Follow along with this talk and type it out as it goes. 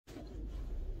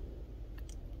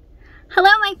Hello,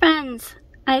 my friends!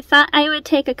 I thought I would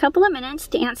take a couple of minutes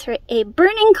to answer a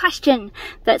burning question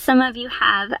that some of you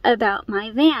have about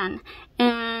my van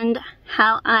and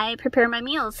how I prepare my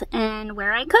meals and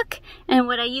where I cook and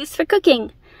what I use for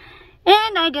cooking.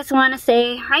 And I just want to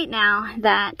say right now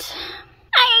that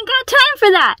I ain't got time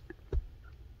for that!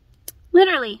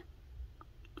 Literally.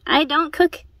 I don't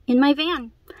cook in my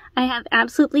van. I have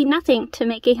absolutely nothing to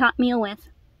make a hot meal with.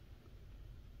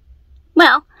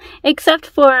 Well, except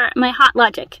for my hot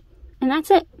logic, and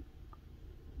that's it.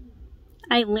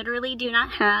 I literally do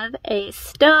not have a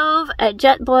stove, a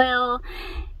jet boil,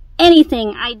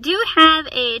 anything. I do have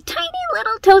a tiny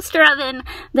little toaster oven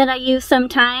that I use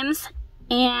sometimes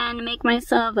and make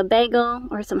myself a bagel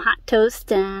or some hot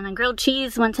toast and a grilled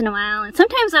cheese once in a while, and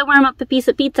sometimes I warm up a piece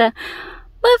of pizza,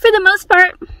 but for the most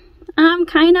part, I'm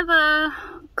kind of a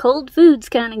cold foods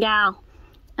kind of gal.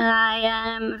 I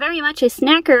am very much a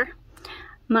snacker.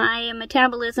 My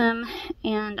metabolism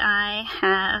and I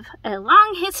have a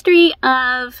long history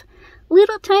of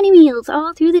little tiny meals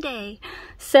all through the day.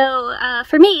 So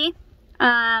for me,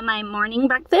 my morning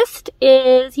breakfast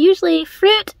is usually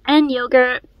fruit and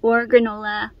yogurt or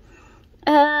granola.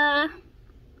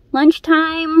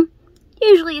 Lunchtime,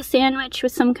 usually a sandwich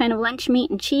with some kind of lunch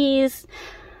meat and cheese.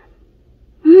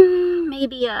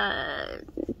 Maybe a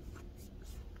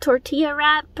tortilla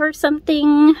wrap or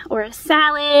something, or a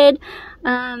salad.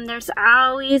 There's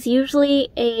always usually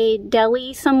a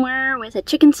deli somewhere with a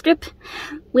chicken strip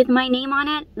with my name on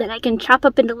it that I can chop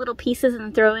up into little pieces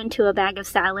and throw into a bag of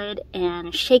salad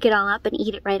and shake it all up and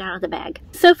eat it right out of the bag.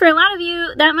 So for a lot of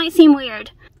you, that might seem weird.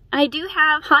 I do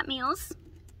have hot meals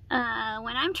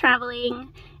when I'm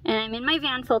traveling and I'm in my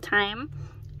van full time.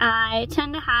 I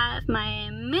tend to have my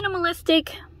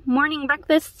minimalistic morning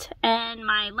breakfast and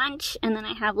my lunch, and then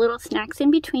I have little snacks in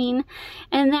between.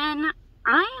 And then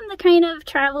I am the kind of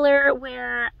traveler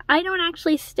where I don't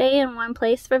actually stay in one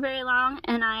place for very long,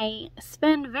 and I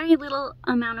spend very little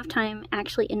amount of time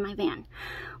actually in my van.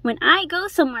 When I go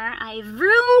somewhere, I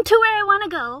vroom to where I want to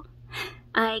go.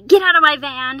 I get out of my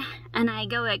van and I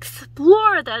go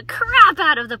explore the crap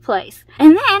out of the place.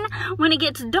 And then when it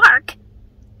gets dark,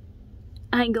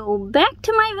 I go back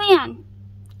to my van.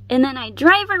 And then I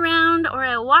drive around or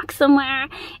I walk somewhere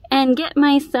and get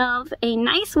myself a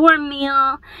nice warm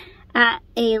meal at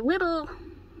a little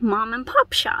mom and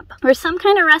pop shop or some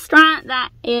kind of restaurant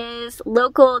that is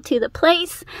local to the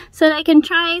place so that I can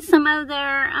try some of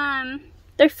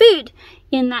their food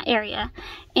in that area.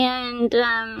 And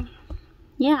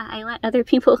yeah, I let other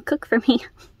people cook for me.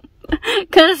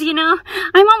 Because, you know,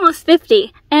 I'm almost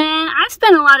 50 and I've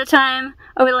spent a lot of time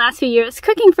over the last few years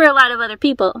cooking for a lot of other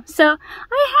people. So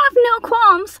I have no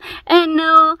qualms and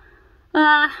no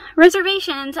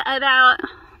reservations about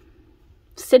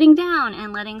sitting down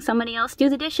and letting somebody else do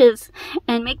the dishes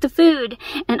and make the food,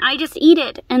 and I just eat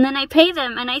it, and then I pay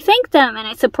them and I thank them and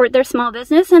I support their small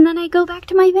business, and then I go back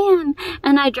to my van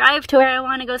and I drive to where I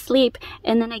want to go sleep,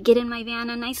 and then I get in my van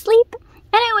and I sleep,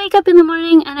 and I wake up in the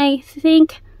morning and I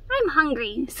think, I'm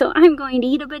hungry, so I'm going to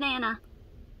eat a banana.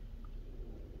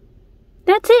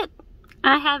 That's it.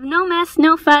 I have no mess,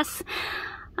 no fuss.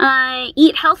 I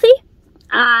eat healthy.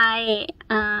 I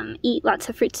eat lots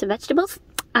of fruits and vegetables.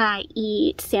 I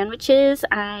eat sandwiches.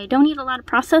 I don't eat a lot of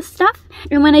processed stuff.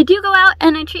 And when I do go out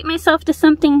and I treat myself to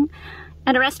something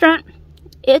at a restaurant,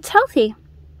 it's healthy.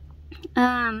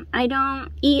 I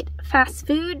don't eat fast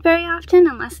food very often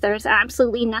unless there's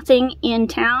absolutely nothing in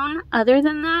town other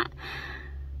than that.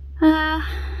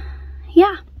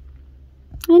 Yeah,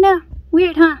 I know,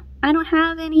 weird, huh? I don't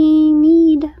have any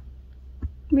need,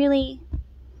 really.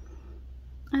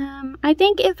 I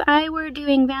think if I were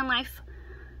doing van life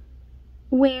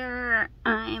where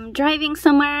I'm driving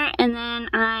somewhere and then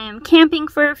I'm camping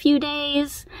for a few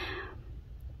days,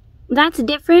 that's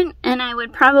different, and I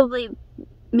would probably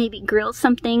maybe grill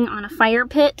something on a fire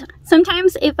pit.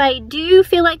 Sometimes if I do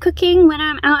feel like cooking when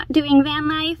I'm out doing van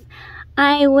life,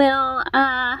 I will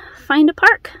find a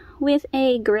park with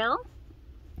a grill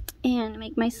and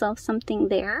make myself something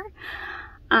there.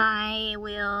 I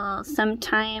will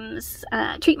sometimes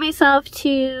treat myself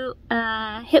to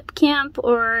a hip camp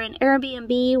or an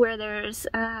Airbnb where there's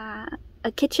a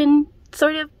kitchen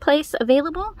sort of place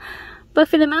available. But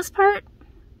for the most part,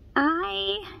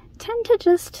 I tend to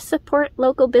just support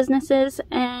local businesses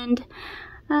and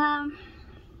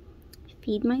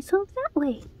feed myself that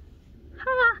way.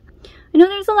 Ha! I know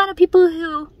there's a lot of people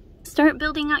who start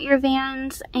building out your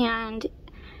vans and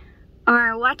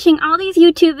are watching all these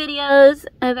YouTube videos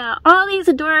about all these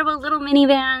adorable little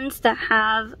minivans that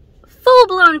have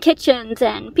full-blown kitchens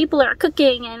and people are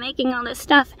cooking and making all this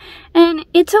stuff. And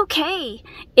it's okay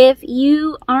if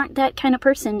you aren't that kind of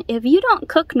person. If you don't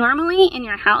cook normally in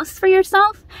your house for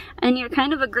yourself and you're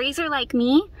kind of a grazer like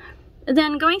me,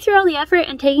 then going through all the effort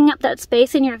and taking up that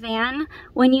space in your van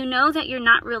when you know that you're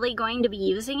not really going to be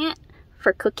using it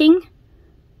for cooking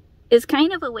is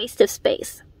kind of a waste of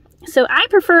space. So I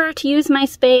prefer to use my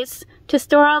space to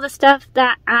store all the stuff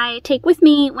that I take with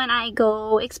me when I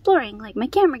go exploring, like my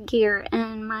camera gear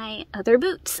and my other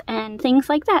boots and things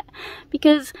like that.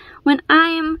 Because when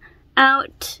I'm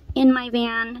out in my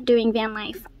van doing van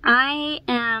life, I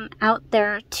am out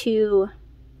there to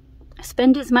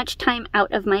spend as much time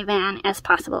out of my van as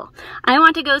possible. I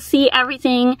want to go see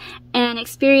everything and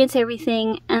experience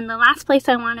everything, and the last place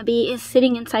I want to be is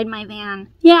sitting inside my van.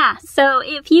 Yeah, so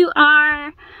if you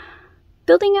are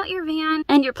building out your van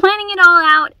and you're planning it all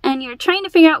out and you're trying to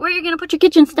figure out where you're going to put your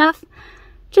kitchen stuff,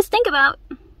 just think about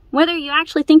whether you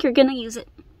actually think you're going to use it.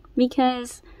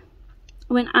 Because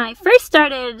when I first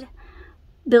started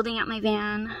building out my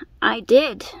van, I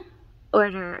did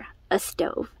order a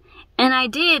stove, and I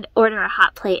did order a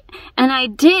hot plate, and I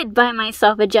did buy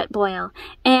myself a jet boil,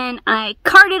 and I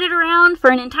carted it around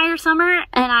for an entire summer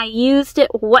and I used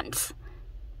it once.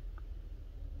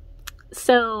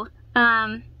 So,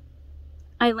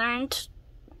 I learned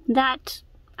that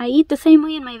I eat the same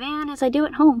way in my van as I do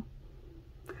at home.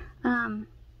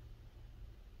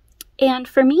 And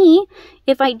for me,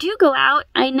 if I do go out,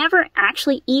 I never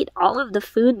actually eat all of the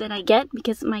food that I get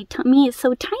because my tummy is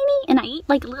so tiny and I eat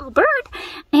like a little bird.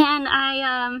 And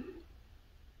I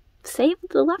save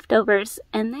the leftovers.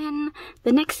 And then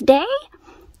the next day,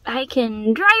 I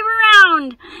can drive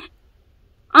around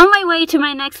on my way to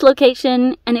my next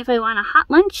location, and if I want a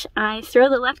hot lunch, I throw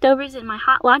the leftovers in my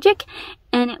Hot Logic,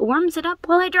 and it warms it up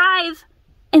while I drive.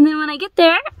 And then when I get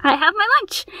there, I have my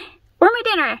lunch or my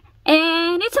dinner,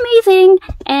 and it's amazing.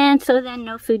 And so then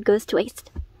no food goes to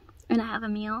waste, and I have a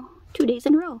meal 2 days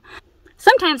in a row.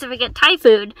 Sometimes if I get Thai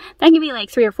food, that can be like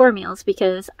 3 or 4 meals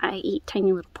because I eat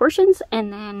tiny little portions,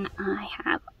 and then I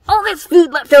have all this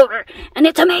food left over, and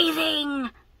it's amazing.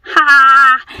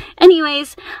 Ha!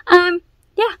 Anyways,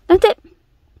 yeah, that's it.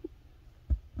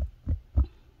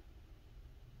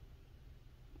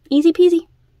 Easy peasy.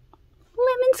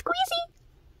 Lemon squeezy.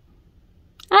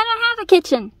 I don't have a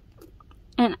kitchen.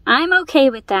 And I'm okay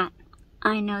with that.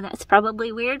 I know that's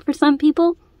probably weird for some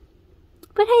people.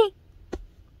 But hey,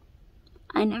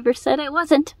 I never said I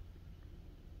wasn't.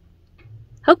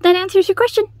 Hope that answers your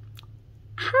question.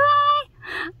 Hi.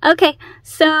 Okay,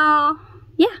 so,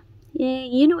 yeah,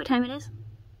 you know what time it is.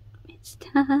 It's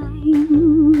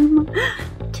time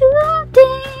to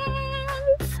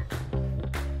dance.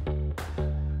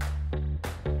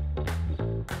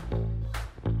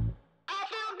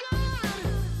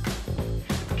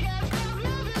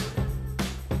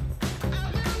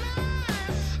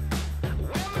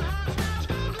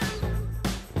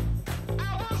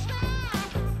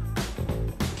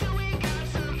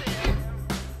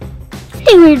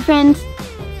 Stay weird, friends.